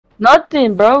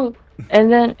Nothing, bro.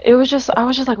 And then it was just, I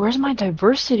was just like, where's my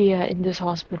diversity at in this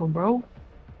hospital, bro?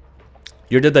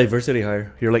 You're the diversity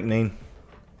hire. You're like Nane.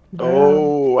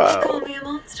 Oh wow. Call me a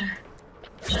monster.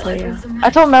 Shall I Yeah. prove them I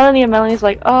right? told Melanie, and Melanie's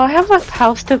like, oh, I have a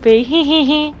house to pay. Hee hee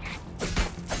hee.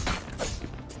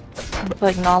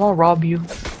 Like, no, I'm gonna rob you.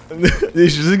 They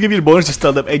should just give you the bonus. Just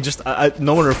tell them, hey, just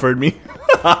no one referred me.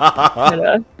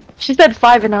 She said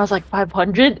 5, and I was like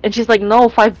 500, and she's like, no,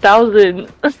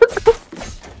 5,000.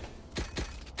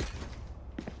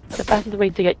 The fastest way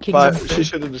to get Kingdom. She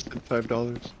should have just did $5.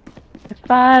 $5.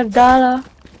 $5.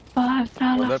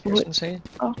 What that person saying?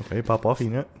 Okay, pop off, you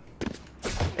know.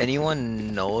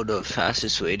 Anyone know the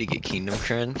fastest way to get Kingdom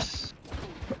Currents?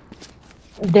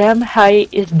 Damn high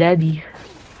is daddy.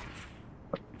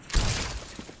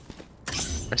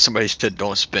 Somebody said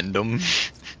don't spend them.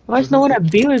 Why is no one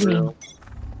at B with me?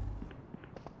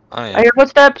 I hear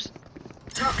footsteps.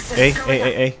 A, A,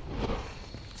 A, A.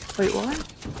 Wait, what?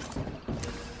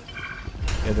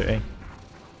 Yeah, they're A.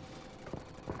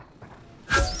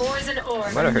 Poison orb.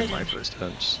 I might have heard my emitting.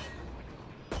 footsteps.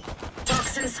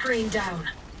 Toxin screen down.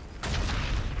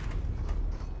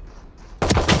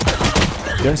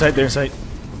 They're inside, they're inside.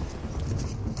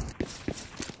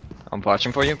 I'm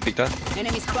watching for you. Peek that.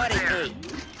 Enemy spotted A.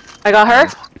 I got her.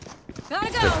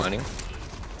 Gotta They're go. planning.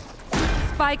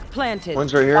 Spike planted.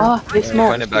 One's right here. Oh, they Find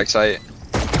smoke. it backside.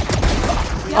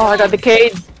 Oh, I got the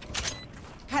Cade.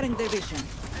 Cutting their vision.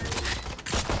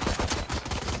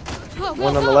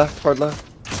 One on the left, hard left.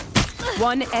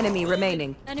 One enemy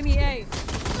remaining. Enemy A.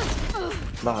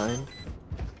 Behind.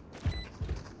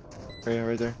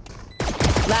 Right there.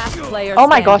 Last player. Oh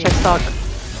my gosh, I standing.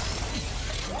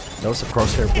 suck. That was a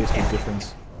crosshair placement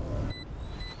difference.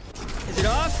 Is it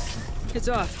off? It's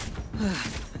off.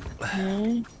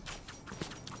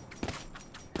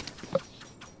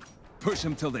 Push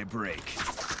them till they break.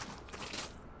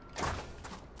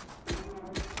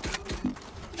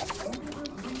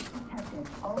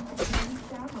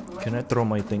 Can I throw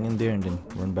my thing in there and then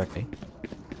run back A?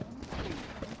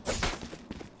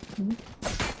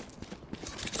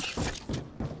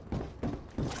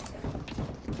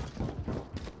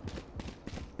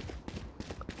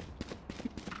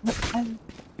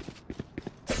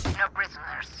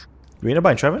 You ain't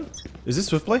buying Trevin? Is this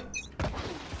Swift play?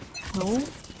 No.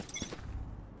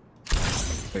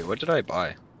 Wait, what did I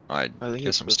buy? I think guess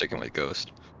it's I'm this sticking with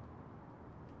Ghost.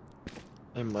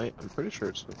 I might. I'm pretty sure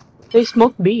it's. They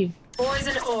smoke B.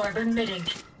 Poison orb emitting.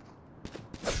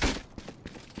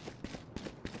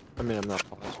 I mean, I'm not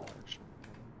positive.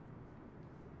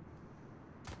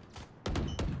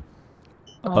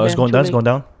 Oh, it's going down, it's going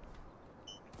down.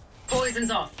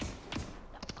 Poison's off.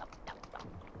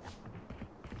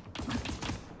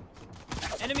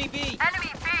 Enemy B.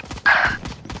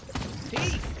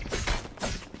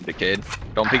 Decayed.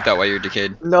 Don't peek that way, you're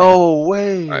decayed. No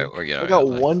way. Alright, we're getting I got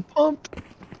one pump.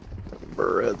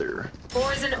 Brother.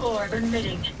 Poison orb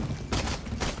emitting.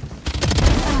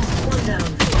 One down.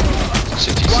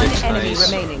 66, One enemy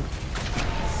nice. remaining.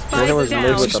 Then it was Spike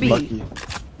live down with the B. Bucky.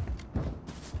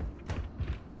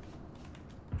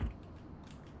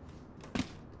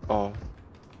 Oh.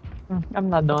 I'm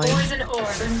not dying. Poison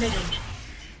orb emitting.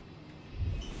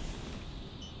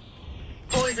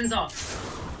 Poison's off.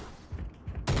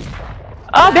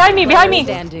 Oh, behind me, behind me!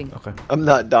 Standing. Okay. I'm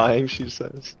not dying, she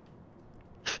says.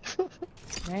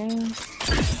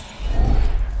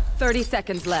 30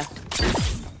 seconds left.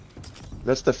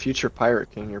 That's the future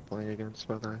Pirate King you're playing against,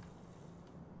 by the way.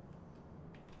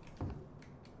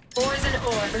 Poison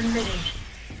orb emitting.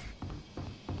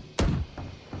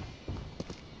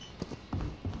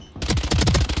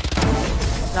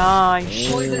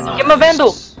 Nice. Poison's off. Give him a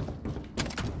Vandal!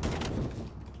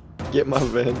 Get my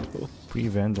Vandal.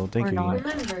 Pre-Vandal, thank Or you. not. Ian.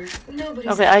 Remember,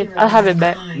 nobody's Okay, a hero I have it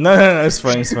back. behind. No, no, no, it's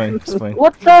fine, it's fine, it's fine.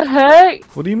 What the heck?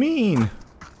 What do you mean?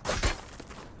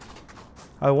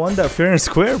 I won that fair and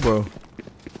square, bro.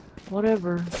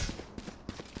 Whatever.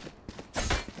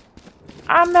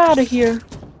 I'm out of here.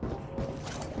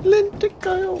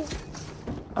 Lenticayo.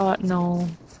 No.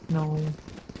 No.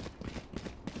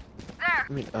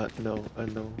 I mean, no, I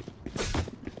know.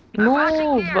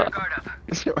 No, but...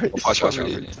 Why are you Watch so out for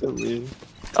mean you. to me?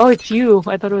 Oh, it's you.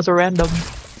 I thought it was a random.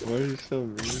 Why are you so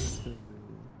mean to me?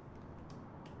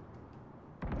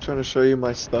 I'm trying to show you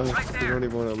my stuff. You don't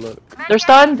even want to look. They're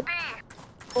stunned.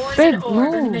 Poison Babe,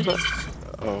 orb move. emitting.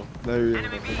 Oh, now you're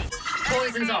in.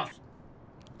 Poison's off.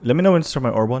 Let me know when to start my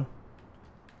orb one.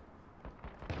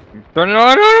 Turn it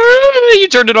on! You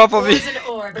turned it off on me! Poison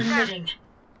orb emitting.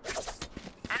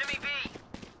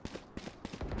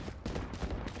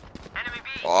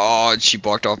 Oh, she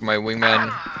blocked off my wingman.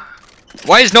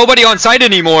 Why is nobody on site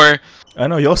anymore? I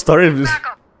know y'all started.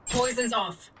 Poison's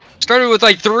off. Started with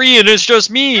like 3 and it's just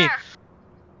me.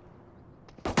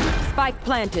 Spike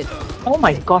planted. Oh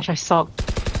my gosh, I suck.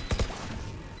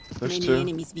 There's 2.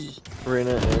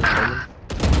 Reyna and Lemon.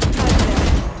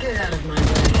 Get out of my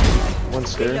way. 1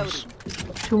 stairs.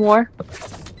 2 more.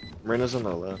 Reyna's on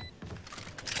the left.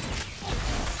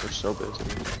 They're so busy.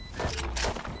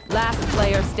 Last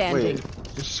player standing. Wait,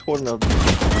 he's just holding up.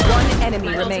 One enemy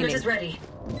My ultimate remaining. is ready.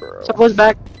 Bro. So goes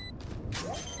back.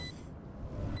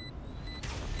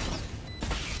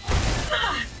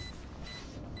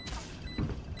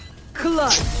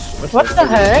 Clutch. What the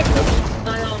heck?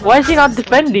 Why is he not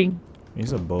defending?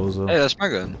 He's a bozo. Hey, that's my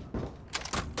gun.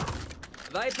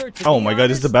 Viper, to Oh be my god,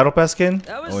 is the honest, battle pass skin?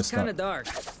 That Oh, was it's kind not. of dark.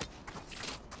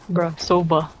 Bruh,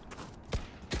 soba.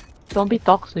 Don't be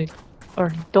toxic.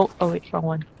 Or don't. Oh wait, wrong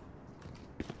one.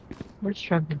 Where's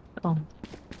Trevor? Oh.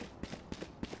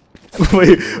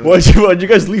 Wait, why'd you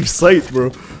guys leave sight,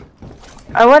 bro?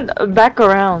 I went back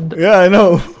around. Yeah, I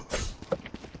know.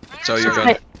 So you're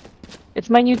Hey, gun. it's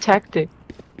my new tactic.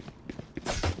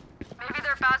 Maybe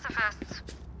they're pacifists.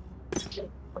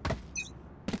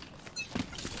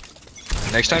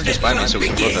 Next time, just buy me so we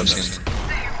can both have skins.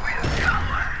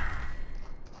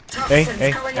 Hey,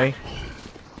 hey, hey.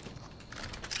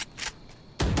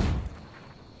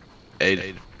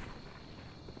 Aid.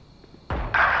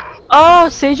 Oh,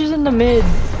 Sage is in the mid.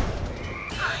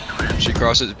 She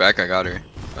crosses back. I got her.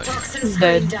 Toxins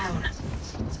Dead. down.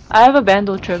 I have a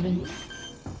bandle, Trevin.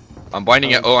 I'm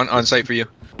binding it. Oh, on site for you.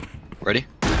 Ready?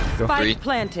 Spike 3,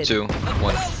 planted. 2,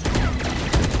 1.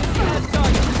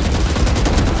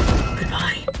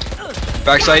 Goodbye.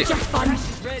 Back sight.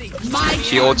 Ready.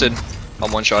 She ulted.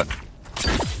 On 1 shot.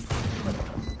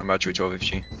 I'm about to reach 12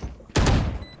 HG.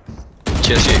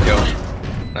 Just see it go.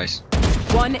 Nice.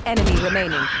 One enemy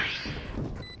remaining.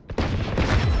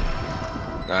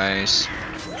 Nice.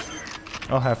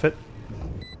 I'll have it.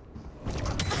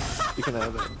 You can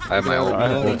have it. I have my ult. I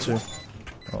have ult too.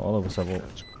 Oh, all of us have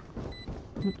ult.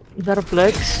 Is that a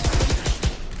flex?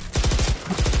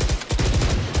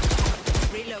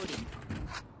 Reloading.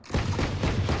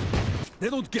 They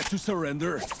don't get to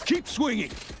surrender. Keep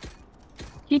swinging.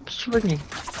 Keep swinging.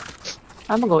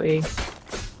 I'm gonna go A.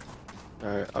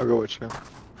 Alright, I'll go with you.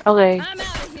 Okay. I'm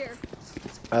out of here.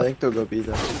 I think they'll go B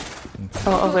then.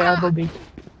 Oh, okay, I'll go B.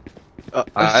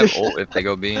 I have ult if they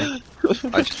go B.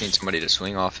 I just need somebody to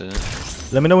swing off it.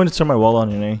 Let me know when to turn my wall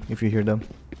on, Yune, if you hear them.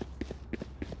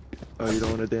 Oh, you don't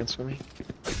want to dance with me?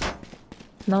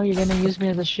 No, you're gonna use me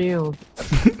as a shield.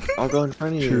 I'll go in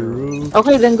front of you. True.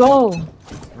 Okay, then go.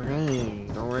 Rain,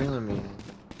 don't rain on me.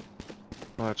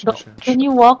 Watch, Go- watch, watch. Can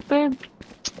you walk, babe?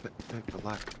 Good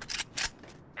luck.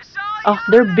 Oh,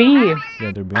 they're B.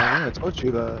 Yeah, they're big. I told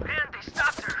you that.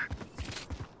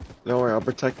 Don't worry, I'll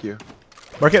protect you.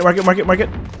 Mark it, mark it, mark it, mark it.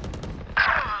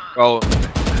 Oh,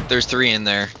 there's 3 in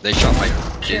there. They shot my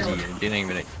Dizzy and didn't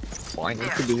even blind me.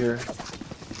 You could be here.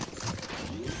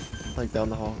 Like down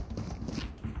the hall.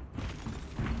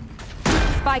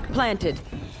 Spike planted.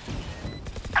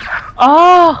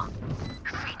 Oh!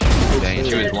 Dang,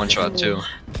 she was 1 shot too.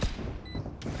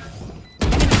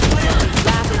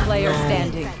 Last player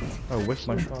standing. I whiffed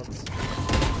my shots.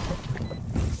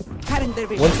 Cutting the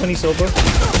 120 silver.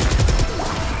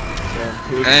 Yeah,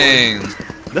 he was Dang.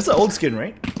 That's the old skin,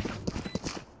 right?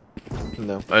 blind.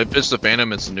 No. If it's the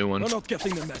Phantom, it's the new one. We're not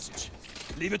getting the message.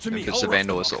 Leave it to me. If it's the I'll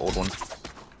Vandal, it's the old one.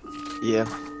 Yeah.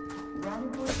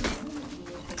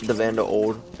 The Vandal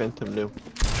old, Phantom new.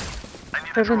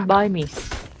 Trevin, buy me.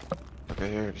 Okay,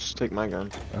 here, just take my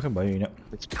gun. I can buy you, yeah.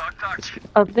 It's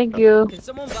Oh, thank you. Can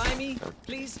someone buy me,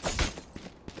 please?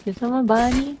 Can someone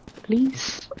buy me,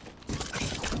 please?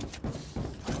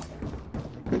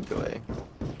 good delay.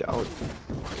 Doubt.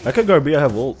 I could go B, I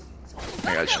have ult.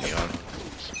 I got you on.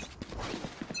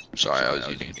 Sorry, I was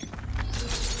using it.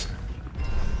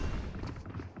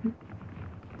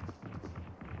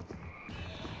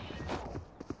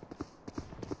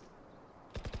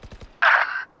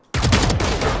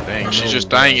 Dang, she's just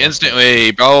dying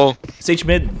instantly, bro. Sage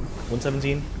mid.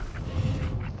 117.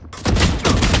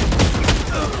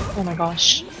 Oh my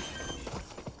gosh.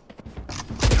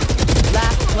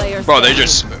 Last player Bro, they standing.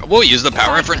 just. We'll use the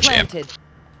power for champ. Planted.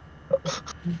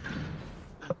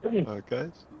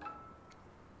 Guys.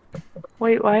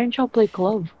 Wait, why didn't y'all play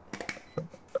club?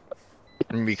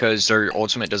 Because their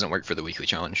ultimate doesn't work for the weekly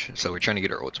challenge, so we're trying to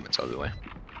get our ultimates out of the way.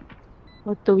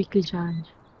 What's the weekly challenge?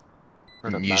 For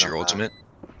the Use your battle ultimate.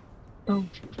 Oh.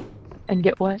 And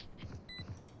get what?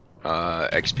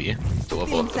 XP to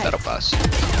level up the battle pass.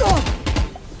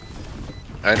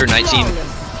 I had her 19. Oh.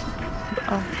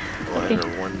 pass. Or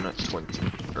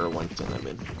 120 or 110. I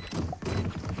mean.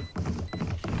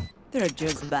 They're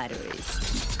just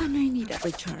batteries. I may need a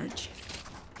recharge.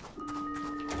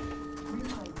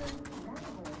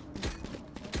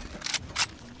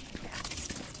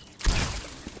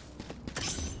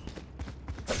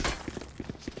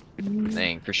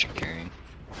 Dang, Christian carrying.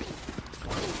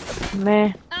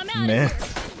 Meh. Meh.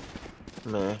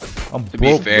 Nah. I'm To be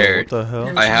broke, fair, bro. What the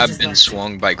hell? I have been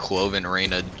swung by Clove and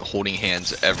Reyna holding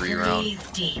hands every round.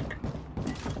 Breathe deep.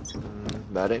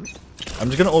 Bad aim. I'm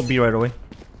just gonna ult B right away.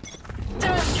 Don't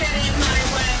get in my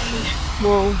way.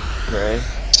 Whoa.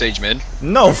 Right. Stage mid.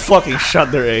 No fucking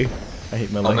shot there, A. I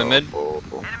hate my Omen life. mid. Oh,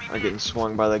 I'm getting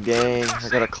swung by the gang. I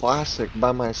got a classic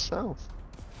by myself.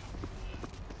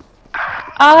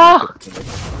 Ah!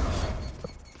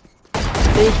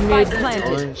 Stage mid.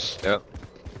 Planted. Nice. Yep.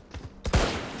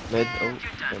 Mid. Oh,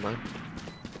 never mind.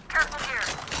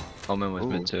 Omen was Ooh.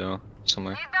 mid too.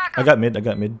 Somewhere. I got mid. I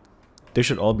got mid. They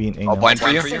should all be in A I'll now. blind for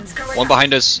you. One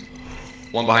behind us.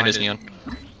 One behind us, Neon.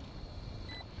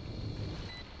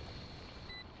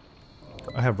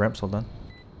 I have ramps. Hold on.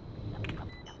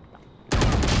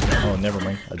 Oh, never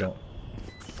mind. I don't.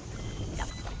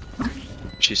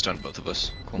 She stunned both of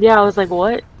us. Cool. Yeah, I was like,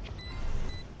 what?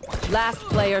 Last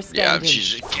player Yeah, standing. she's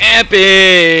just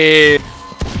camping.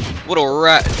 What a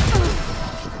rat.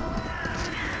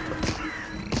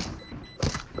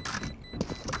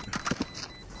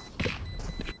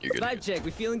 You're good. Vibe check.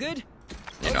 We feeling good?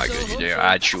 You're not Hope so, good. hope You're so.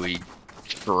 actually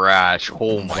trash.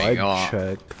 Oh my Vibe god.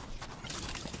 check.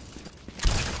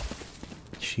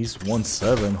 She's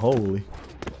 1-7. Holy.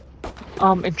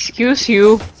 Excuse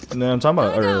you. No, I'm talking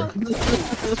about.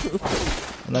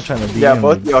 I'm not trying to be. Yeah,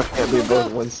 both y'all can't be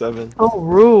both 1-7. So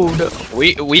rude.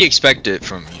 We expect it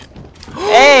from you.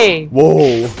 Hey!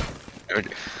 Whoa.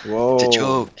 Whoa. It's a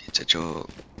joke. It's a joke.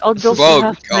 Oh, jokes Whoa,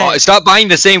 have oh, met. stop buying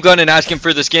the same gun and asking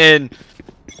for the skin.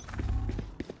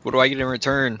 What do I get in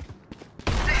return?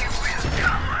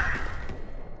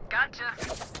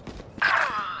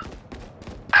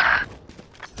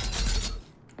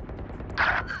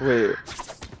 Wait.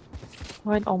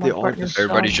 What? Oh, my They all partner's just-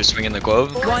 Everybody's so- just swinging the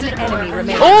glove. One enemy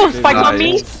remaining. Oh, spike on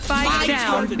me! Spike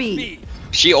down B.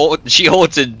 She ulted.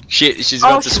 She's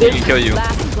about Oh, to swing and kill you.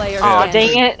 Last player Aw,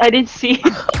 standing. dang it. I didn't see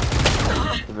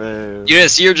it. Man. You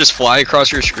didn't see her just fly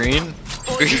across your screen?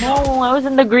 No, I was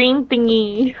in the green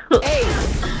thingy.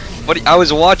 What? I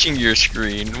was watching your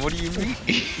screen. What do you mean?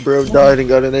 Bro died and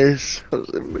got an ace. How does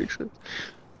that make sense?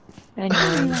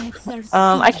 Anyway.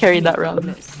 I carried that round.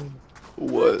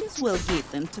 What? Will give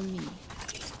them to me.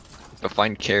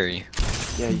 Define carry.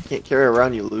 Yeah, you can't carry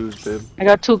around, you lose, babe. I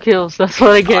got 2 kills, that's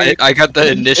what I carried. I got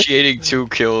the initiating 2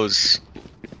 kills.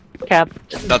 Cap.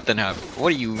 Nothing happened.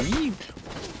 What do you mean?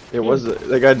 It was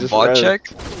the guy just Bot ran. check?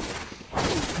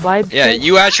 Vibe Yeah, check?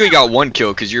 you actually got 1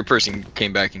 kill because your person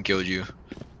came back and killed you.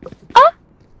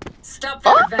 Stop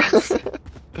that advance.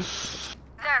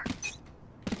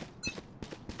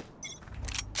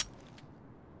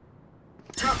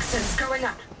 Toxins going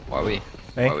up. Why we?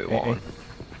 Hey, Why we hey, won?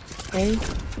 Okay.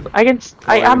 I can.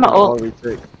 I am a All ult. we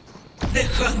take. The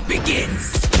hunt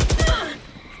begins.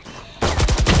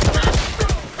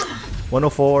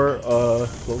 104.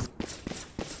 Close.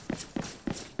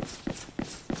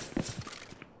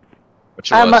 What's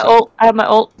your I have my last ult. I have my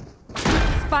ult.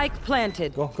 Spike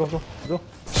planted. Go, go, go, go.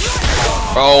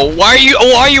 Oh, why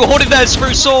are you holding that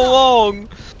for so long?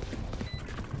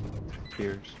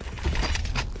 Tears.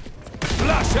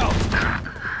 Flash out!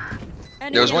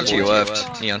 There was one to your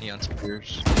left, Neon.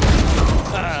 Tears.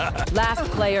 Last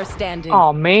player standing.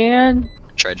 Oh man.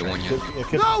 Tried to warn you.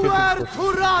 Nowhere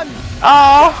to run!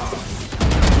 Oh.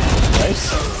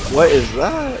 Nice. What is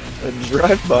that? A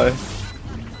drive-by.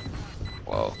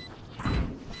 Wow.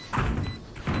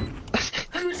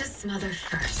 Who to smother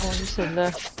first? Oh, you said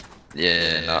left.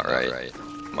 Yeah, not right.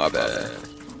 My bad.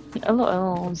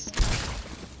 LOLs.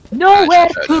 Nowhere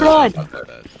to run.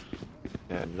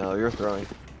 Yeah, no, you're throwing.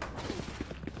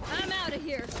 I'm out of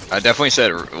here. I definitely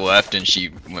said left and she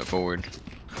went forward.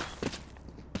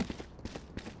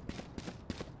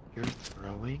 You're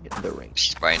throwing the ring.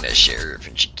 She's fighting a sheriff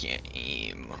and she can't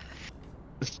aim.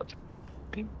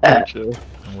 Chill.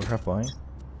 We're half flying.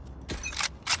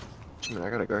 I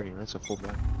got a guardian. That's a full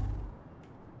back.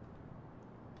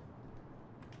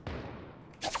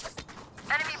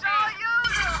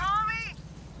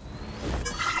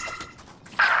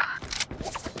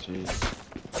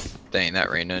 Jeez. Dang, that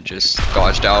Reyna just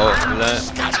dodged out of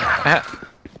that.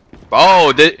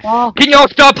 Oh, Oh. can y'all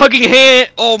stop hugging hand?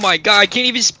 Oh my god, I can't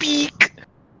even speak.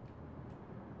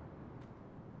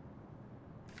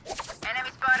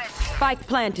 Spike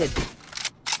planted.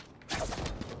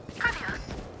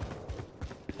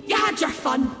 You had your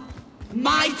fun.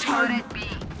 My turn.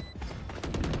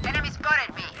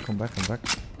 I'm back.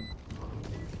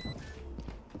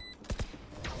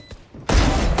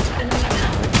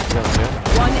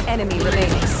 One enemy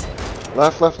remaining.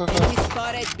 Left.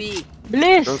 Spotted B.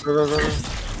 Bliss! Go.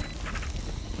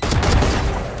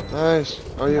 Nice.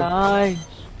 How are you? Nice.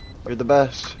 You're the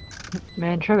best.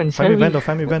 Man, Trevin, Find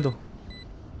me Vandal.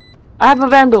 I have a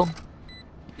Vandal.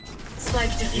 Spike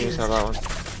You just diffused. have that one.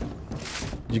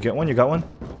 Did you get one? You got one?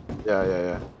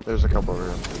 Yeah. There's a couple over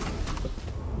here.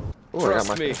 Oh, I got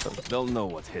my me, first one. they'll know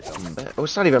what hit them. Oh,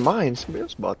 it's not even mine. Somebody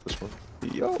else bought this one.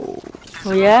 Yo.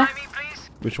 Oh yeah?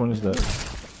 Which one is that?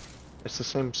 It's the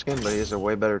same skin, but he has a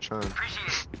way better charm.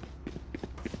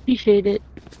 Appreciate it.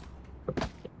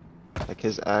 Like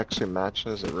his actually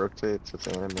matches, it rotates, it's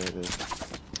animated.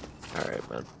 Alright,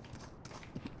 man.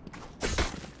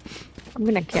 I'm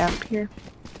gonna camp here.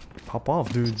 Pop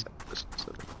off, dude.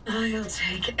 I'll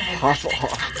take Pop everything.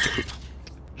 off.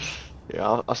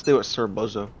 Yeah, I'll stay with Sir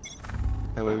Bozo.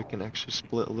 That way we can actually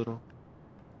split a little.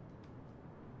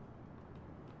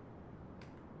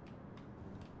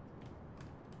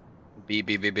 B.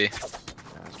 Yeah,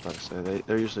 I was about to say,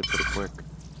 they're usually pretty quick.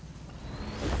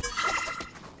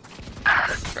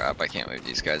 Crap, I can't leave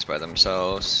these guys by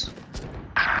themselves.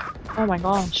 Oh my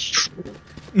gosh.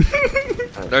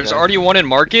 There's already one in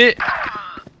market.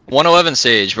 111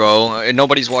 Sage, bro. And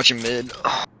nobody's watching mid.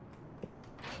 Yeah,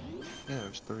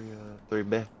 there's three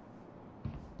B.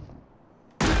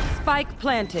 Spike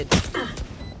planted.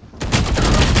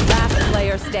 Last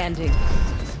player standing.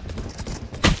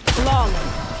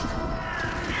 Flawless.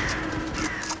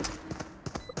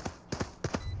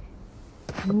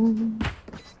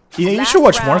 Yeah, you Last should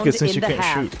watch round market since in you the can't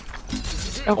half.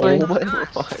 shoot. Okay. Oh my god.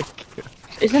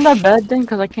 Isn't that bad then?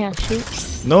 Cause I can't shoot.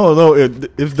 No,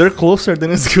 if they're closer,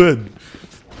 then it's good.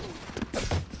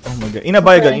 Oh my god. Ina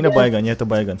buy a gun. You have to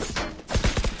buy a gun.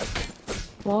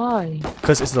 Why?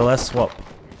 Because it's the last swap.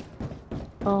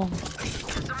 Oh.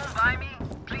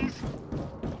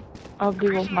 I'll be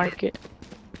with market.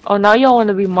 Oh, now y'all want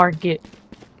to be market.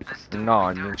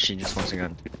 No, she just wants a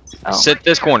gun. Oh. Sit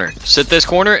this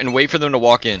corner and wait for them to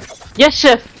walk in. Yes,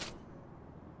 chef.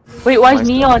 Wait, why is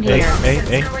Neon here?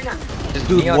 Hey. This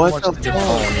Dude, Neon what wants the to get fuck?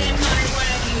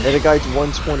 phone. The other guy's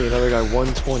 120, another guy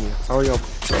 120. How are y'all?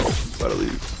 Gotta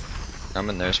leave. I'm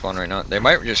in their spawn right now. They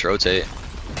might just rotate.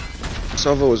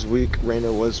 Sova was weak,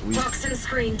 Reyna was weak. Toxin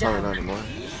screen Probably down. not anymore.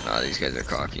 Nah, these guys are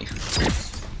cocky.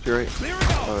 You're right.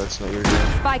 Oh, that's not your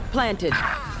guy. Spike planted.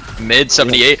 Mid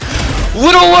 78.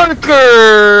 Little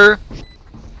worker!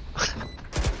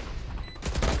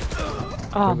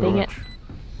 Oh, dang it.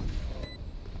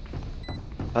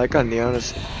 I got Neon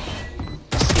is.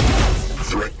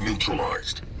 Threat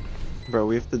neutralized. Bro,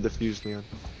 we have to defuse Neon.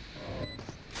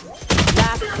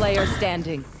 Last player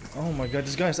standing. Oh my god,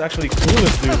 this guy is actually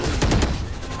clueless,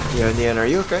 dude. Yeah, Neon, are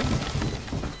you okay?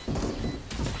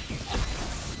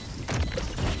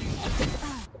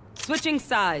 Switching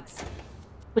sides.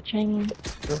 Switching.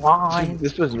 Why?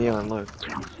 This was Neon, look.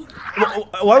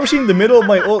 Why was she in the middle of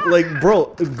my ult? Like,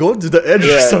 bro, go to the edge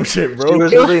or some shit, She bro.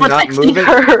 was literally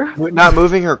not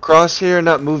moving her crosshair,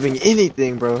 not moving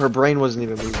anything, bro. Her brain wasn't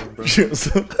even moving, bro. she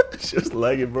was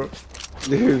lagging, bro.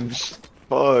 Dude,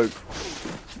 fuck.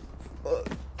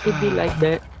 It'd be like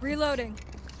that. Reloading.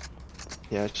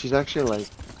 Yeah, she's actually like,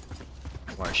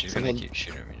 Why she's gonna keep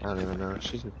shooting me? I don't even know.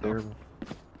 She's terrible.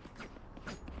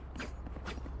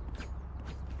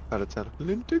 Out of 10.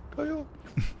 Lintik kayo.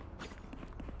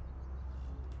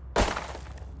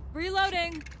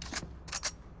 Reloading.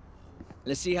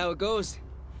 Let's see how it goes.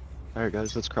 Alright,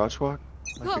 guys, let's crouch walk.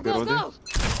 Like Go, a good go, old go.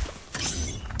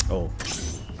 days. Oh.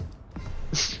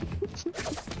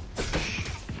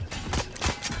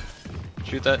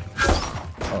 Shoot that.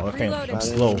 Oh, okay. Reloading. I'm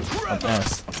slow. I'm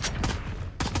ass.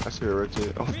 I see her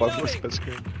rotate. Oh, fuck, what's that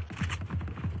screen?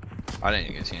 I didn't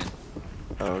even get seen.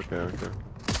 Oh, okay. Reloading.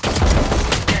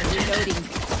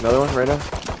 Another one right now?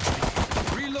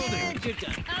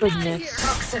 Goodness.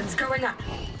 Toxins going up.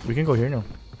 We can go here now.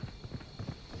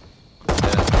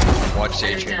 Yeah. Watch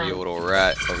Sage gonna be a little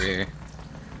rat over here.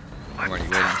 I'm already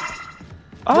waiting.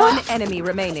 One enemy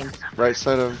remaining. Right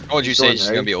side of. What would you say? She's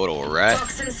gonna be a little rat.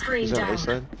 Toxin screen He's on down. A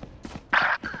side.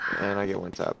 And I get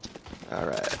one tapped.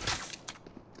 Alright.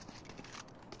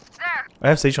 I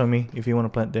have Sage on me if you want to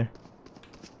plant there.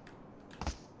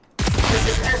 This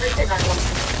is everything I wanted.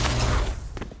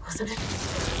 Wasn't it?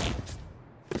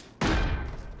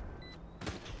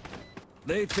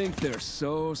 They think they're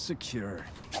so secure.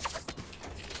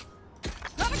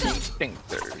 I think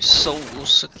they're so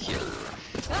secure.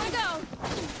 Gotta go.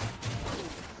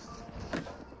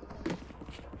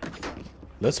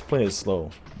 Let's play it slow.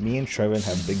 Me and Trevin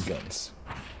have big guns.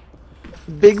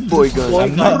 big boy gun.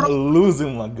 I'm not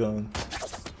losing my gun.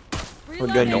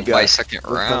 What gun you Don't got? buy second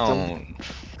What phantom? round.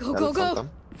 Go, Got go, a go. phantom?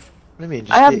 What do you mean?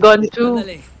 I have gun get,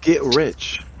 too. Get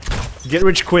rich. Get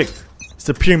rich quick. It's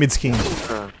a pyramid scheme.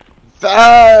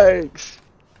 Thanks.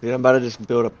 Dude, I'm about to just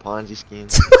build a Ponzi scheme.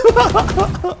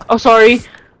 Oh, sorry.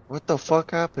 What the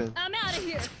fuck happened? I'm out of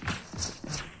here.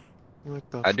 What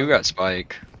the I do got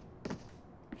Spike.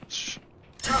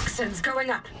 Toxins going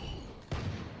up.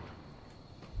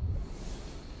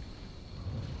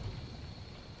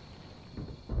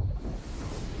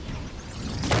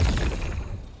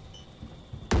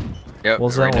 Yep.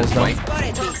 What's that? Reyna's What's that?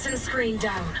 Spike. Toxin screen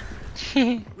down.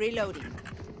 Reloading.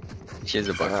 She has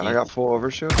a bucky. I got full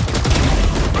overshoot.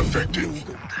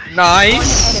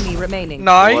 Nice. Enemy remaining. What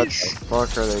Nice. the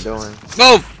fuck are they doing?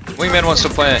 Oh, Wingman wants to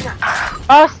plant.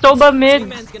 Ah, Stoba mid.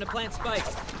 Wingman's gonna plant spike.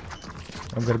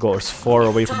 I'm gonna go as far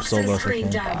away from Toxin Solo as I screen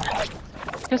can. down.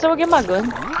 Guess I'll get my gun.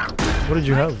 What did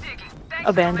you have?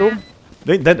 A vandal.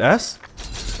 Wait, that ass?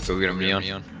 Go get him,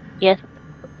 Neon. Yes.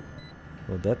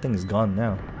 Well, that thing's gone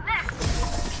now.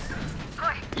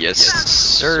 Yes,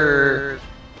 sir.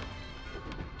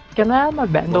 Can I have my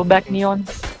vandal back, Neon?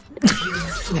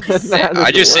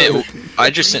 I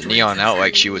just sent Neon out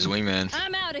like she was Wingman.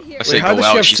 I'm out of here. I said how go does she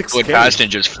out. have She 6K? slid past and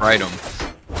just fried him.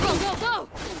 Go, go, go.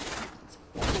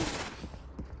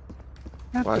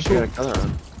 Why she got a color on?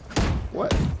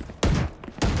 What?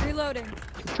 Reloading.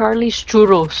 Charlie's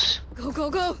churros. Go, go,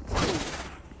 go.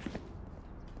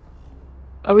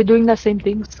 Are we doing the same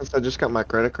thing? Since I just got my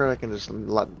credit card, I can just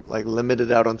like limit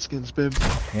it out on skins, babe.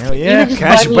 Hell yeah, just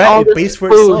cash buy me back, all it this pays for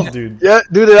food. itself, dude. Yeah,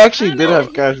 dude, it actually did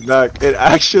have cash back. It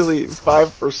actually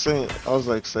 5%. I was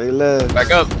like, say less. Back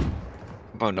up.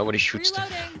 Oh, nobody shoots them.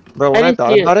 Reloading. Bro, when I didn't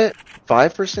thought see it. about it,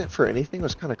 5% for anything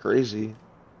was kind of crazy.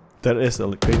 That is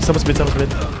a crazy. Someone's been telling me.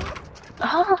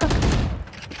 Ah,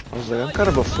 I was like, I'm kind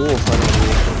of a fool if I don't do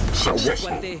it.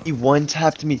 What they He one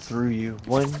tapped me through you.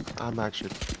 I'm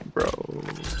actually, bro.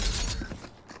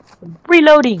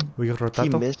 reloading. We got He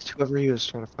Rotato. missed whoever he was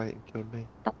trying to fight and killed me.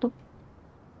 Tato.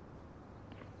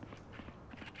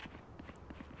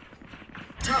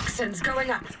 Toxins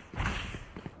going up.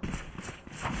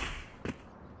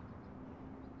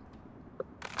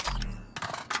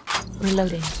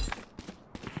 Reloading.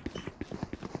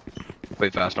 Play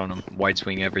fast on him. Wide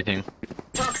swing everything.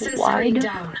 Toxin Wide. screen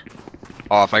down.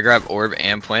 Oh, if I grab orb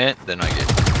and plant, then I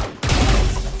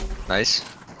get. Nice.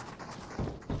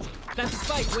 plant the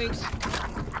spike, Wings.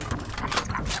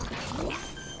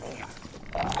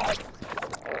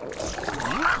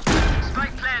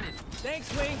 Spike planted.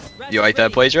 Thanks, Wings. You like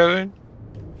that play, Trevor?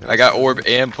 I got orb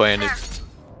and planted.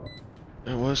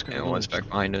 It was kind And of one's back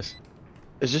behind us.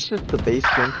 Is this just the base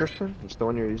gun, Christian? It's the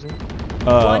one you're using?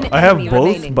 One I have enemy both,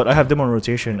 remaining. but I have them on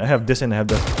rotation. I have this and I have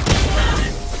the.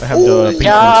 I have the pink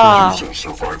Yeah.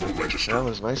 That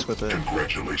was nice with it.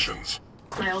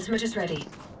 My ultimate is ready.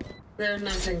 They're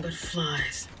nothing but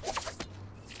flies.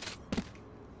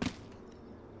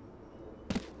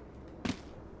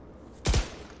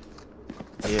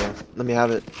 Yeah, let me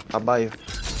have it. I'll buy you. one.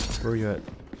 Where are you at?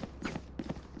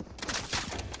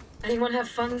 Anyone have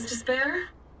funds to spare?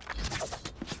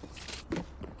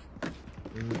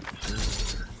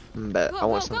 Bet. I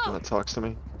want Go, go, something go. that talks to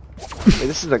me. Hey,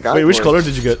 this is a guy. Wait, which voice. color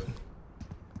did you get?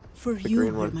 For The you,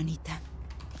 green one. hermanita.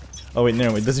 Oh wait,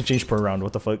 no, it doesn't change per round.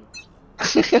 What the fuck?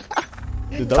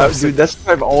 Dude, that was Dude, that's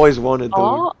what I've always wanted, dude.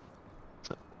 Oh,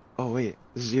 Oh, wait.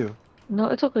 This is you. no,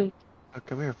 it's okay. Oh,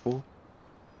 come here, fool.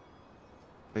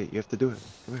 Wait, you have to do it.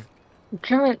 Come here.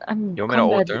 German, I'm. You want me to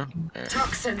ult combat- there?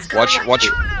 Toxins going up. Watch.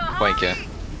 Flank, yeah.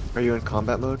 Are you in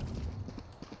combat mode?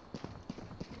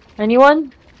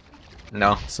 Anyone?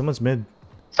 No. Someone's mid.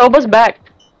 Soba's back.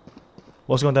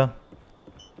 What's going down?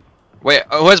 Wait,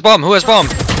 who has bomb? Who has bomb?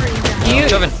 Screen down. You,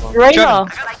 Trevin. right Trevin.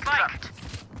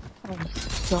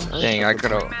 now. Dang, I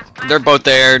could've. They're both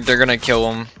there. They're gonna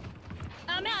kill him.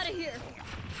 I'm out of here.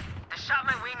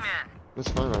 That's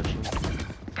fine, actually.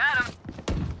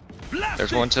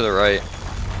 There's one to the right.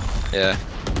 Yeah.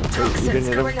 Wait, you Toxins didn't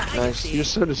hit him? going up. Nice. You're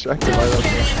so distracted by that.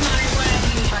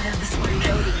 I have the screen.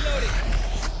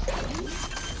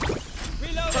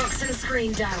 Toxin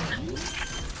screen down.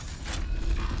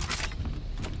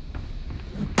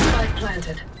 Spike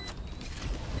planted.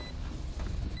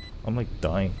 I'm like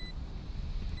dying.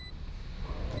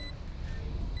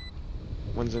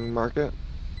 One's in market.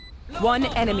 One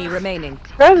enemy remaining.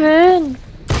 Trevin.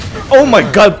 Oh my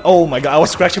god! Oh my god! I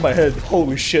was scratching my head.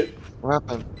 Holy shit! What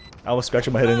happened? I was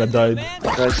scratching my head and I died.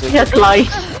 Guys, Yes, lies.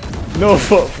 No,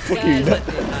 fuck you.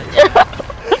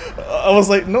 I was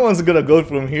like, no one's gonna go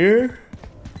from here.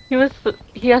 He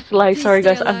has lies. Please Sorry,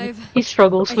 stay guys. alive. He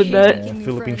struggles I with hate that. it. Yeah, Give me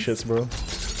Philippine friends. shits, bro.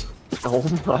 Oh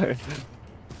my.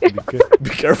 Be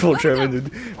careful, Trevin,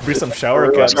 dude. Bring some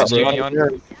shower caps, What's bro. going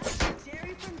on?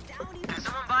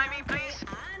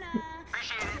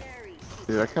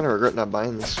 Dude, I kind of regret not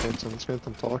buying this Phantom. This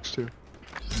Phantom talks to.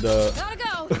 The Gotta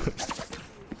go.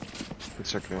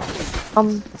 It's okay.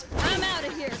 I'm out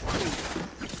of here.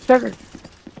 Trevor.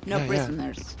 No Yeah, yeah.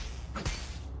 prisoners.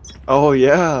 Oh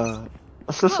yeah.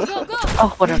 Go, go, go.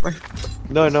 Oh, whatever.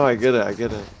 No, I get it. I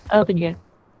get it. I don't think yet.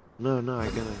 No, I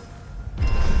get it.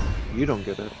 You don't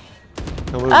get it.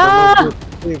 Come on, Ah!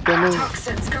 come on, come on.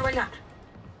 Toxins going up.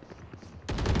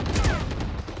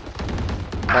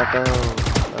 Back down.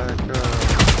 Back down.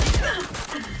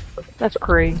 That's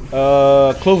crazy.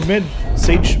 Clove mid,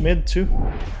 Sage mid too.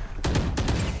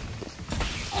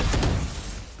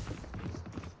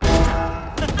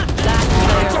 Last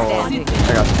player standing. I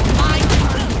got you.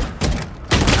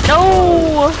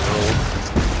 No!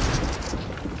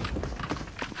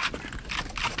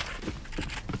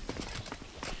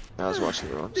 I was watching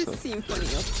the wrong The stuff. symphony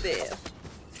of death.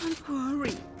 Don't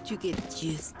worry, you get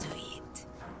used to it.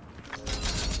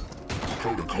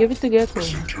 Give it to Gecko.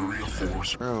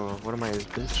 Bro, what am I, his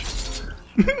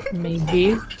bitch?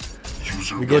 Maybe.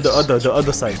 We go the other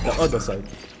side, the other side.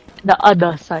 The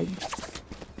other side.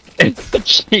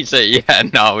 She said, yeah,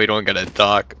 no, we don't gotta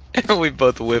talk. We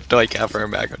both whipped like half our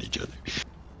back on each other.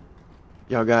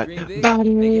 Y'all got. Dream big,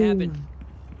 make it happen.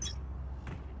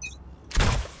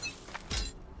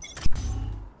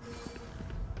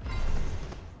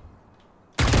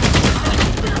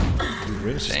 Dude,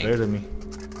 Reyna's just Dang. better than me.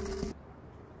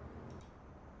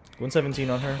 117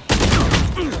 on her.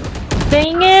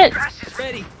 Dang it!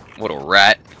 Ready. What a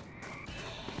rat.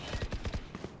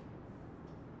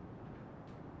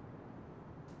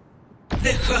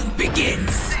 The hunt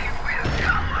begins.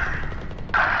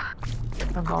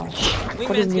 Oh gosh.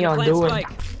 What is Wingman's Neon gonna plant doing? spike.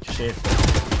 Shit.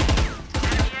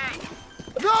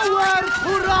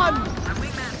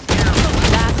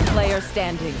 Last player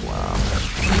standing.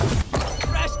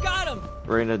 Crash got him.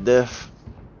 Reyna diff.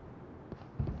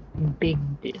 Big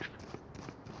diff.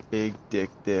 Big dick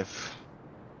diff.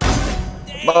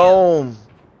 Boom!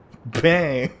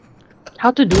 Bang!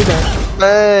 How to do that?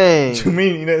 Bang! You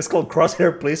mean, you know, it's called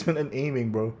crosshair placement and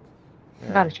aiming, bro.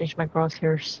 I gotta change my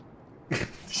crosshairs.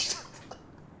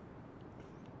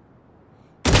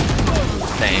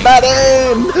 Dang. Bad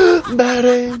aim! Bad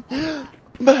aim!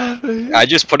 Bad aim! I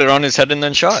just put it on his head and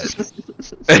then shot.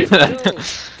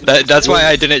 That's why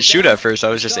I didn't shoot at first. I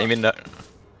was just aiming that,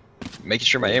 making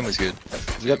sure my aim was good.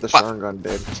 You got the strong gun,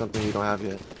 babe. Something you don't have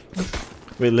yet.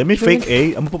 Wait, let me fake A.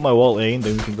 I'm gonna put my wall A and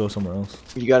then we can go somewhere else.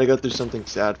 You gotta go through something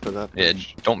sad for that. Yeah,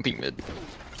 bitch. don't peek mid.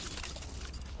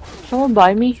 Someone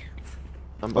buy me?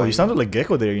 I'm Oh, buying you sounded like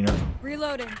Gecko there, you know.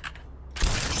 Reloading.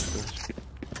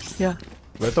 Yeah.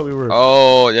 But I thought we were.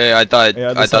 Oh yeah, I thought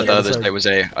Yeah, I thought the other other side. side was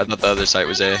A. I thought the other side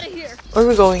was I'm A. out of here. Where are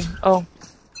we going? Oh.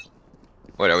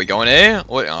 What are we going A?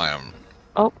 What? Oh, I don't.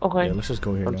 Oh, okay. Yeah, let's just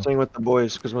go here I'm now. staying with the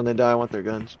boys, because when they die, I want their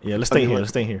guns. Yeah, let's Oh, stay you here. want- Let's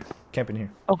stay here. Camp in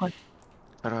here. Okay.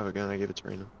 I don't have a gun, I gave it to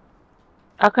Reyna.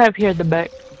 I can't hear the back.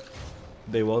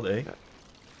 They walled A.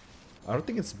 I don't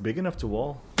think it's big enough to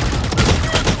wall.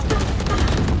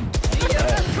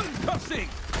 Concussing.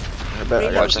 I bet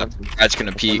I got Watch that. That's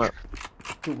gonna peek.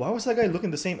 Dude, why was that guy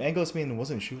looking the same angle as me and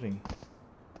wasn't shooting?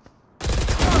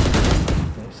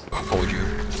 Nice. I told you.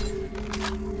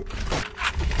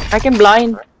 I can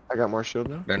blind. I got more shield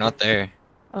now. They're not there.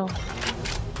 Oh.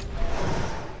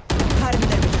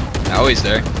 Now he's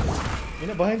there. You're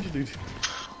not behind you, dude.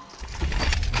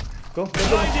 Go, go,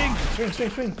 go. Swing, swing,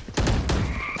 swing.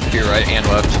 To your right and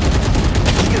left.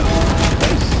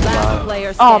 Last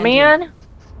player standing. Oh man.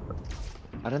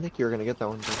 I didn't think you were gonna get that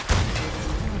one, dude.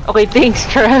 Okay, thanks,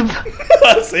 Trev.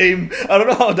 Same. I don't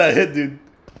know how that hit, dude.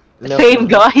 No. Same,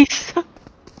 guys.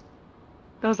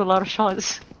 That was a lot of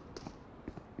shots.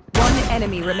 One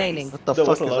enemy remaining. What the That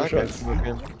was fuck a is lot that of guy shots.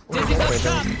 smoking? Dizzy's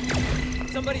up top.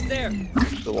 Somebody's there.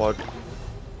 The wall.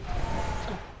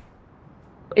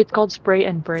 It's called spray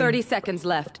and pray. 30 seconds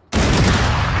left.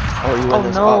 Oh, you Oh won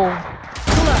this no. up.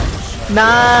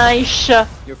 Nice. Your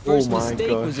first my mistake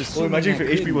God. was Well, assuming imagine if your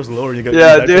I HP couldn't. was lower, you got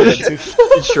Yeah, you died dude. for that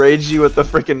too. He trades you with the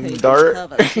freaking dart. I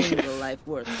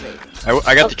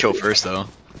got the kill first though.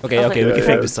 Okay, okay, we Yeah, can yeah.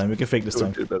 fake this time. We can fake this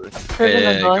time. Do better. Trev and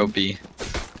a Yeah, go gun. B.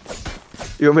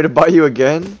 You want me to buy you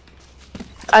again?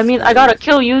 I mean, I gotta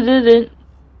kill you, didn't.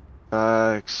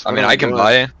 I mean, I can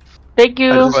buy. Thank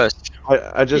you. Request.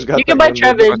 I just got You can that buy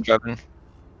gun, babe. Trevin.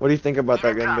 What do you think about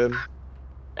that gun, babe?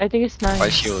 I think it's nice. Buy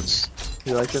shields.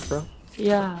 You like it, bro?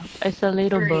 Yeah, it's a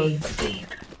ladybug. Breathe deep.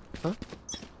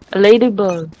 A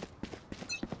ladybug.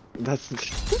 That's.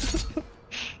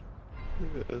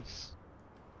 It's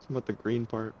about the green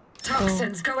part.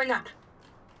 Toxins going up.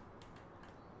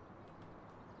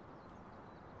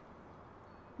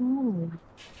 Ooh.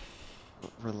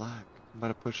 Relax. I'm about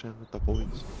to push in with the boys.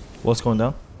 What's going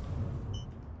down?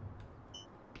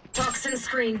 Toxin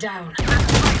screen down.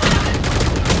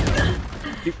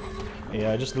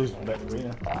 Yeah, I just lose that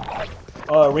Reyna.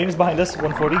 Reyna's behind us,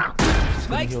 140.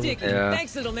 Spike stick. Yeah.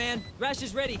 Thanks, little man. Rush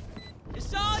is ready.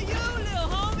 It's all you, little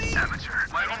homie.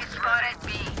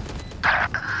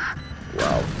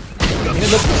 Wow.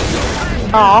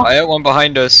 Aw. I had one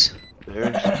behind us.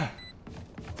 There's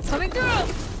Coming through.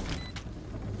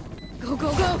 Go,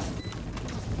 go, go.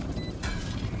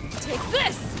 Take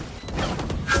this.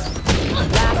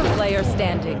 Last player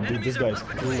standing. Dude, this guy's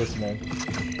clueless, man.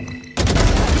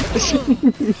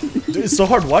 Dude, it's so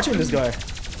hard watching this guy.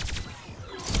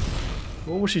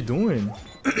 What was she doing?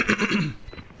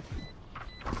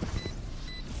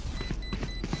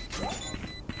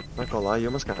 not gonna lie, you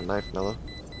almost got a knife, Mello.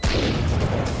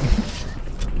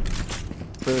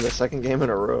 For the second game in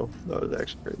a row. That was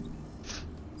actually great.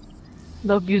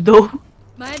 Love you though.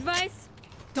 My advice: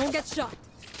 don't get shot.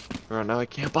 Bro, now I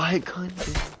can't buy a gun.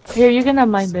 Here, you can have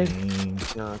mine, babe.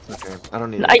 No, it's okay. I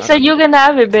don't need it. I said you can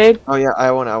have it, babe. Oh yeah,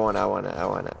 I want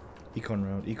it. Econ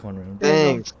round.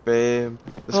 Thanks, babe.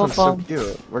 This No one's so problem.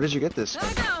 cute. Where did you get this?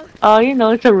 No. Oh, you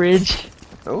know, it's a ridge.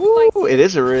 Oh, it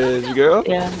is a ridge, girl.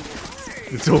 Yeah.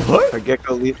 It's a what?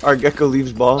 Our gecko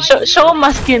leaves ball. Show him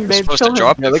my skin, You're babe. supposed Show to him.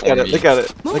 drop Yeah, it look for at it, me. look at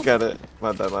it, look at it.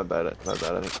 My bad, I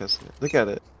didn't kiss it. Look at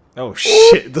it. Oh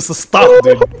shit, this is stop,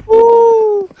 dude.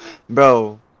 Ooh.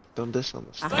 Bro, don't diss on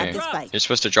this. I Hey, have the spike. you're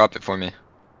supposed to drop it for me.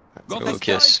 Go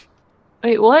kiss.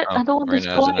 Wait, what? Oh, I don't want right this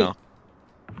now, boy. no.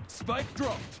 Spike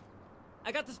dropped.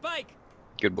 I got the spike.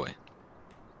 Good boy.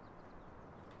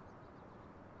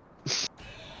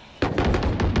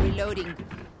 Reloading.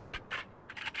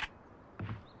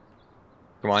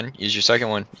 Come on, use your second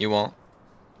one. You won't.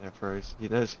 Yeah, first. He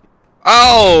does.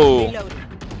 Oh! Reloading.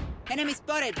 Enemy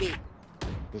spotted B.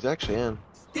 He's actually in.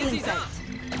 Still in sight.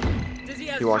 Dizzy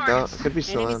has He walked out. Could be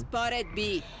still Enemy in. spotted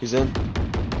B. He's in.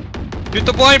 Shoot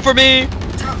the blind for me!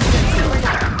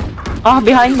 Oh,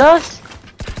 behind us.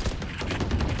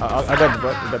 I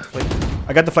got the flank.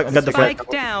 I got the flank. Spike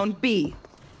down B.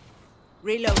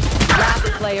 Reload. Last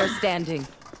player standing.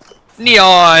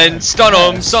 Neon!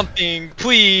 Stun him! Something,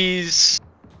 please!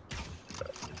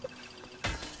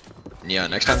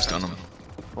 Neon, next time stun him.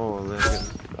 Oh, they're getting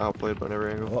outplayed by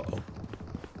every angle.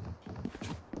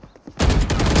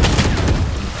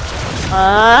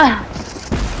 Uh-oh.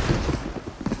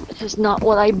 This is not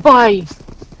what I buy.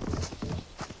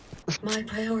 My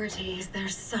priority is their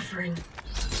suffering.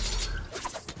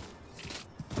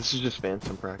 This is just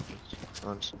phantom practice,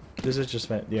 honestly. This is just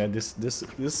yeah. This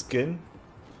skin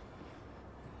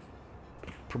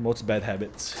promotes bad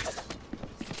habits.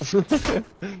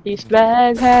 These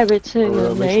bad habits For in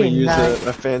real, the makes me use night.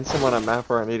 a phantom on a map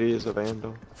where I need to use a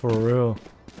vandal. For real.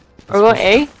 We're going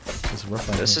A? It's rough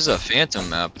out This here. is a phantom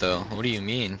map though. What do you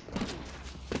mean?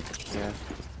 Yeah.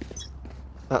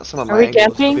 Not some of Are my we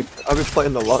angles. camping? I'll be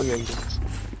playing the long angles.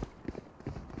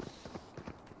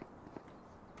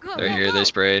 Go, They're go, here, go. they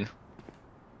sprayed.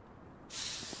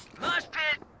 Mosh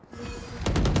pit.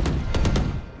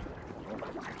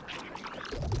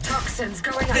 Toxins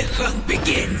going up. Hunt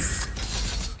begins.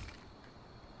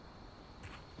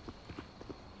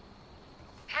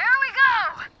 Here we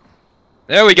go.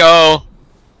 There we go!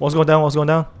 What's going down? What's going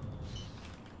down?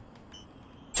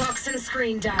 Toxin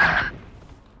screen down.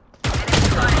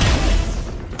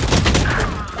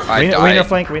 I Reyna died.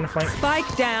 flank.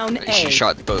 Spike down A. She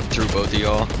shot through both of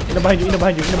y'all. Ina behind you.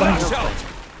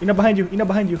 Ina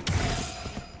behind you.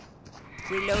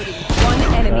 Reloading. One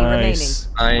enemy remaining. Nice.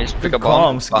 Nice. Pick a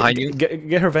bomb Comms. behind you.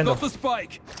 Get her vandal. Got the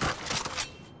spike.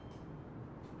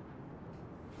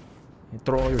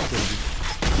 Throw all your shit.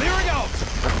 Clearing out.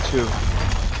 Two.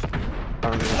 I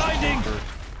don't know. Blinding.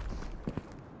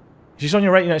 She's on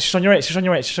your right. Ina. She's on your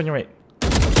right.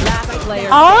 Last player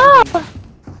Ah! standing.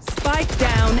 Spike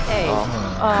down A.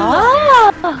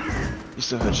 Ah! You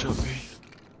still headshot me.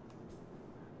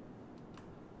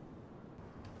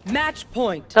 Match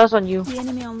point. That was on you. The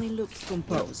enemy only looks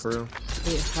composed. For real.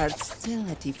 Their heart's still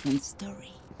a different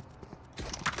story.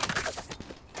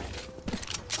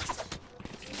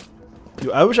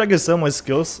 Dude, I wish I could sell my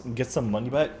skills and get some money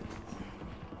back.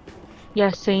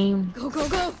 Yeah, same. Go, go,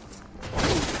 go.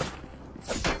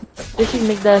 They should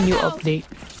make that a new update.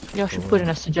 Y'all should put in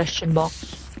a suggestion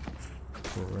box.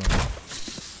 For real.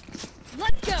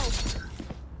 Let's go.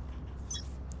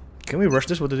 Can we rush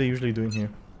this? What are they usually doing here?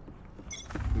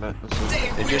 Matt, let's see.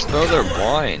 They just throw their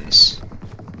blinds.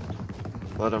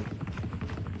 Let him.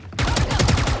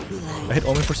 I hit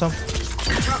Omen for some.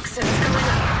 Toxins going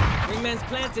up. Wingman's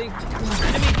planting.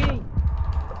 Enemy B.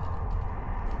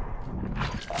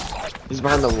 He's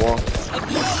behind the wall. Spike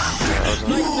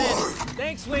planted.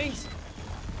 Thanks, Wings.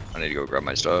 I need to go grab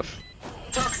my stuff.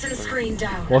 Toxin screen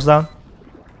down. Wall's down.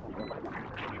 I'm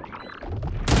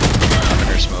in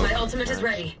her smoke. My ultimate is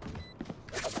ready.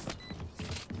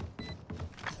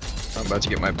 I'm about to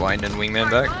get my blind and wingman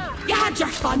back. You had your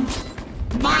fun.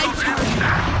 My turn.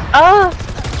 Ah!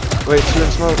 Wait, she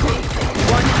in smoke.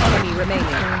 One enemy remaining.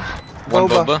 One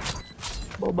Boba.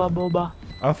 Boba. Boba.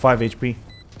 I'm 5 HP.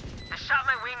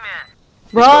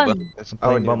 Run! It's I'm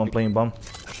playing bomb. near I'm playing bomb.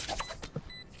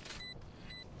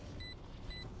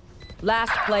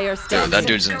 Last player Dude, standing. that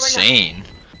dude's insane.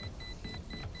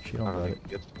 She don't got it.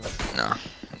 No.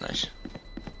 Nice.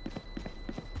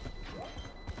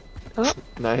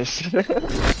 Nice.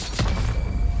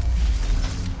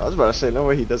 I was about to say, no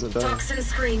way he doesn't die. Toxin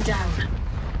screen down.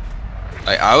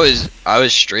 I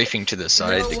was strafing to the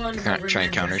side No one to will try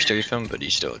and remember counter strafe him, but he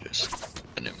still just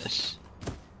didn't miss.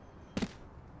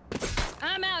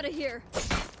 I'm out of here.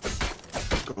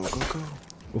 Go, go, go.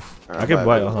 Oof. Alright, I can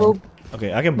bye, buy. bye.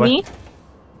 Okay, I can buy. Me?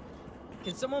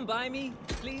 Can someone buy me,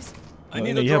 please? I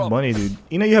need Ina, a you have drop. money, dude.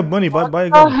 Ina, you have money. Buy a Oh,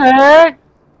 gun. heck?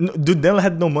 No, dude, Nella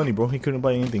had no money, bro. He couldn't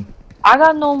buy anything. I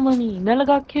got no money. Nella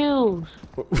got kills.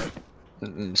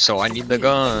 So I need the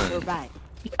gun. We're back.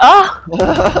 Ah!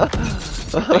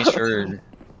 Thanks for.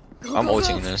 I'm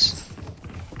ulting this.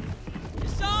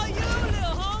 It's all you,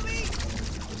 little homie.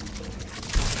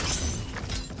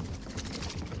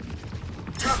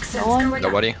 Toxins No one? going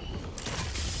Nobody. up.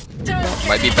 Don't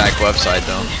Might be get back left side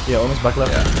though. Yeah, almost back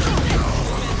left. Yeah.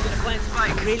 Plant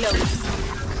spike. Reload.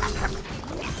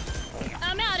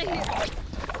 I'm out of here.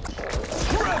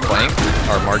 Playing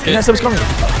or market. Yeah, someone's coming.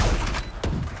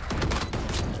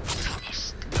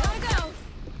 Gotta go.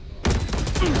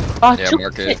 Ah, Yeah, chook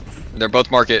market. it. They're both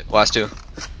market. Last two.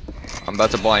 I'm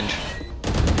about to blind.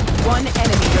 One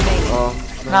enemy remaining. Oh,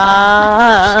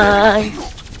 Nice.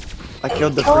 I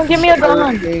killed the Someone give me a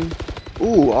gun. freaking-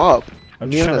 Ooh, up. I'm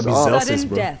just trying to be Neona's up. Celsius, Sudden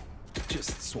bro. death.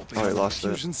 Just swapping Oh, I out lost it.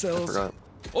 fusion I cells. forgot.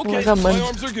 Okay, I got my money.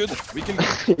 arms are good. We can go.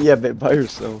 Yeah, but by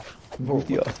yourself.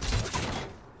 Yeah.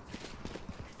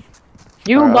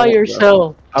 You Alright, by I want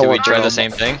yourself. I Did we want try that the on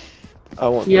same thing? I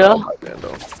want Yeah. that on my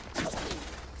Vandal.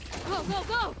 Go, go,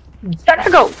 go. Gotta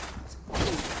go.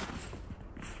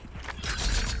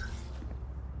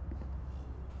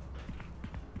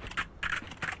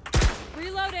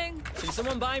 Reloading. Can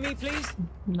someone buy me, please?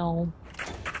 No.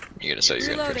 You gotta say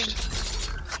you're in Reloading. first.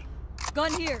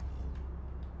 Gun here.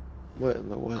 What in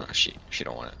the what? Oh, she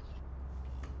don't want it.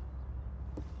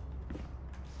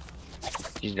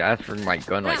 She's asked for my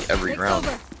gun like Ah, every takes round.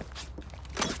 over.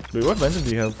 Wait, what Vandal do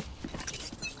you have?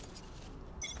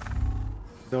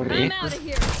 The Me? I'm out of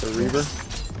here. The Reaver?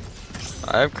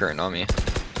 I have current on me.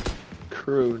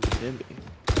 Crew Nimby.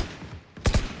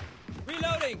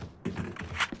 Reloading.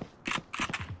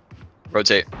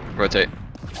 Rotate. Rotate.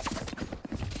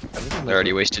 They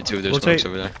already wasted two of those Rotate. smokes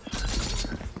over there.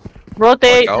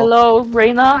 Rotate. Watch out. Hello,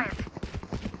 Reina.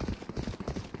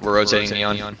 We're rotating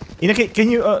neon. Ina, can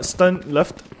you stun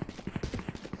left?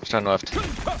 Stand left.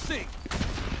 Concussing.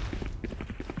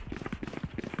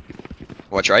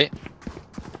 Watch right.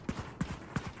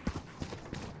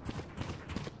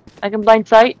 I can blind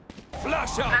sight.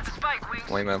 Flash out.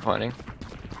 Wingman planning.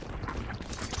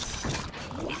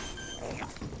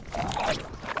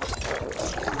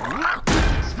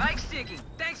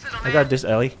 I got this,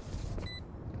 Ellie.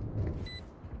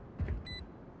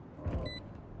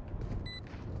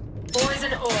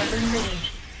 Poison orb remaining.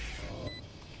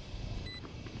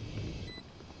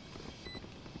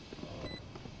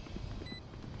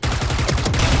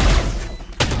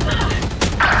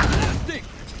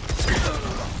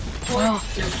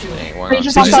 Dang, one Sage on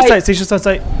is Sage on just on site. site. Sage just on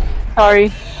site. Sorry.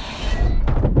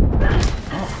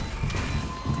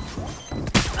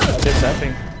 They're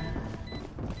zapping.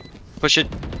 Push it.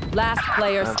 Last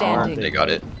player They standing. got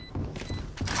it.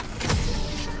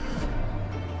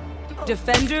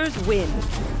 Defenders win.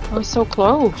 I was so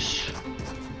close.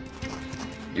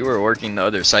 You were working the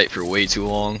other site for way too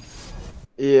long.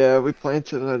 Yeah, we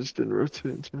planted and I just didn't rotate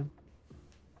in time.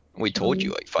 We told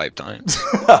you like 5 times.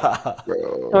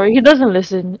 Bro. Sorry, he doesn't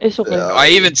listen. It's okay. Yeah. I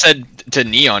even said to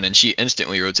Neon and she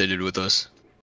instantly rotated with us.